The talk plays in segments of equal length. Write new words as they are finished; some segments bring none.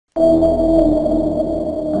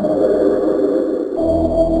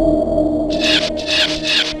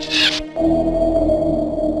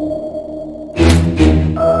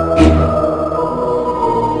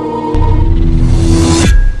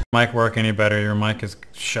Mic work any better? Your mic is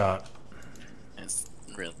shot. It's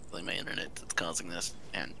really my internet that's causing this,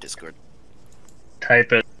 and Discord.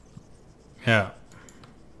 Type it. Yeah.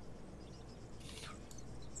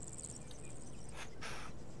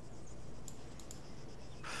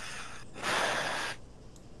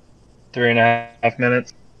 Three and a half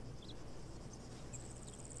minutes.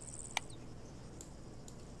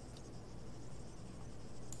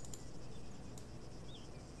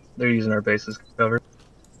 They're using our base as cover.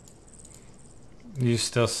 You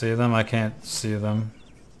still see them? I can't see them.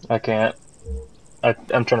 I can't.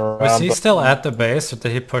 I'm turning around. Was he still at the base, or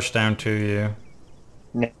did he push down to you?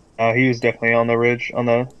 No, he was definitely on the ridge, on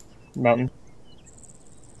the mountain.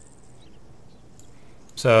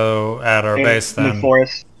 So, at our base then? In the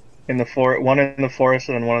forest. One in the forest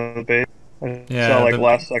and then one in the base. Yeah, so like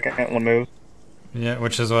last second, one move. Yeah,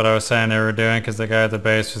 which is what I was saying they were doing, because the guy at the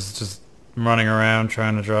base was just running around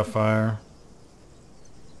trying to draw fire.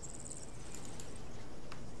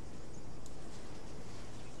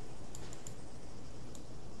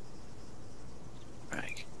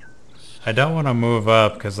 I don't want to move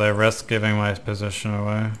up because I risk giving my position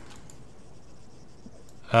away.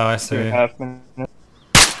 Oh, I see. 2.5 minutes.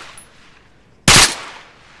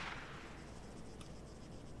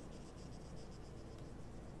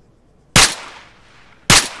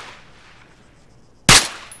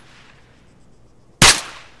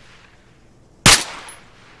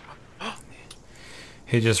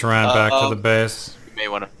 He just ran back to the base. You may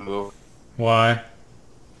want to move. Why?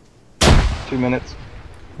 2 minutes.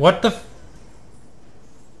 What the f—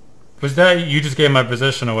 was that? You just gave my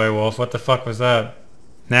position away, Wulfe. What the fuck was that?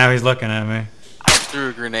 Now he's looking at me. I threw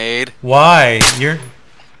a grenade. Why? You're...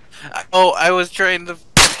 Oh, I was trying to...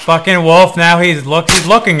 Fucking Wulfe, now he's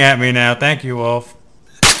looking at me now. Thank you, Wulfe.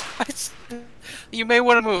 You may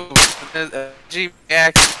want to move. Gee,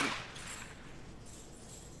 accident.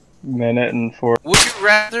 Minute and 4. Would you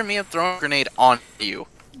rather me have thrown a grenade on you?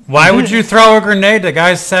 Why would you throw a grenade? The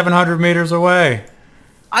guy's 700 meters away.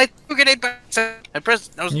 I threw a grenade back. I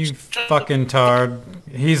pressed. I was You fucking tard.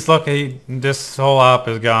 He's lucky. This whole op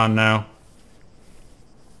is gone now.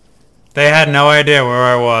 They had no idea where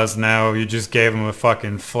I was. Now you just gave them a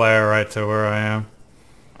fucking flare right to where I am.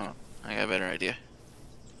 Oh, I got a better idea.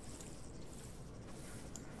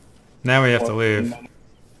 Now we have to leave.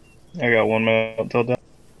 I got 1 minute until done.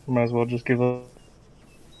 Might as well just give up.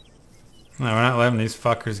 No, we're not letting these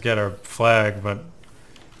fuckers get our flag, but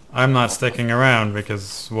I'm not sticking around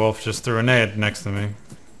because Wulfe just threw a nade next to me.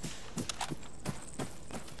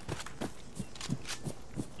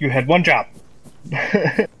 You had one job.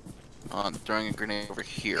 I'm throwing a grenade over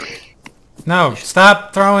here. No,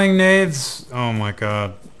 stop throwing nades. Oh my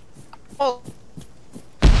god. Well,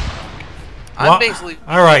 I'm basically...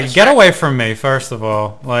 Alright, get away from me, first of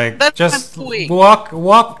all. Like, That's just I'm walk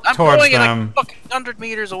I'm towards throwing them. it like fucking 100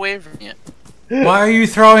 meters away from you. Why are you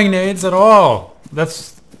throwing nades at all?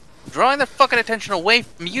 That's... Drawing the fucking attention away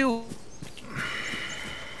from you.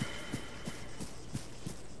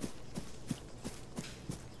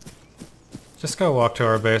 Just go walk to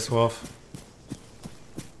our base, Wulfe.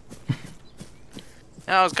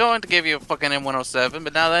 Now, I was going to give you a fucking M107,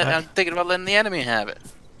 but now that I'm thinking about letting the enemy have it.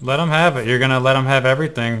 Let them have it. You're gonna let them have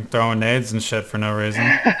everything, throwing nades and shit for no reason.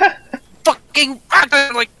 Fucking...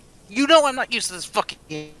 Like, you know I'm not used to this fucking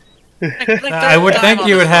game. I would think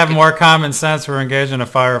you would have more common sense. We're engaged in a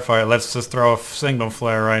firefight. Let's just throw a signal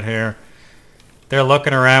flare right here. They're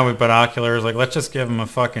looking around with binoculars. Like, let's just give them a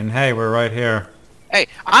fucking, hey, we're right here. Hey,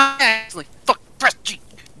 I actually fucking pressed G.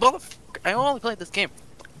 Motherfucker, I only played this game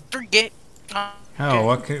 3 games. Oh,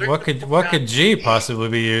 what could G possibly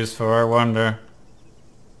be used for? I wonder.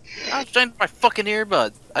 I was trying to my fucking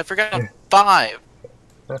earbuds. I forgot 5.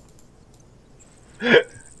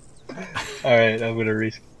 Alright, I'm gonna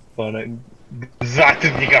respawn it.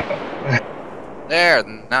 There,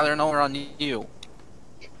 now they're nowhere on you.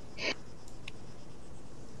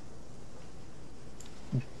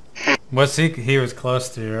 What's he was close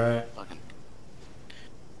to you, right? Fucking.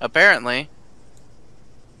 Apparently.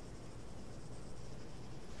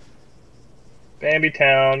 Bambi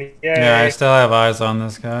Town, yay! Yeah, I still have eyes on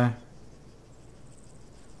this guy.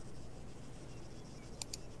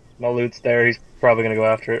 My loot's there, he's probably gonna go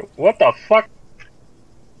after it. What the fuck?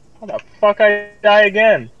 How the fuck I die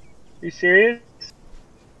again? Are you serious?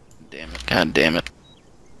 Damn it. God damn it.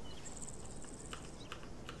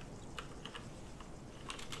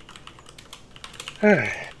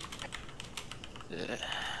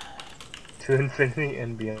 To infinity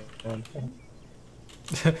and beyond.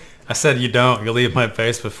 I said you don't. You leave my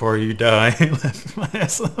base before you die.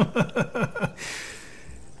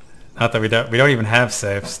 Not that we don't. We don't even have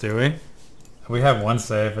safes, do we? We have one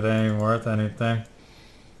safe. It ain't even worth anything.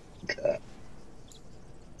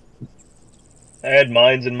 I had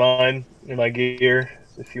mines in mine in my gear.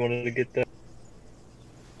 If you wanted to get that.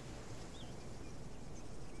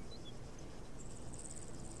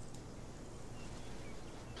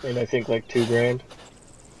 And I think like $2,000.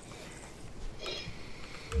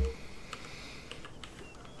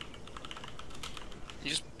 You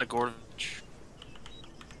just a Gordon.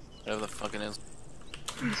 Whatever the fuck it is.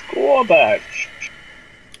 Squabash.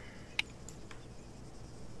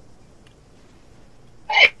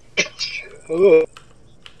 Ugh.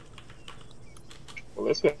 Well,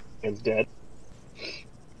 this man's dead.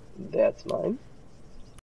 That's mine.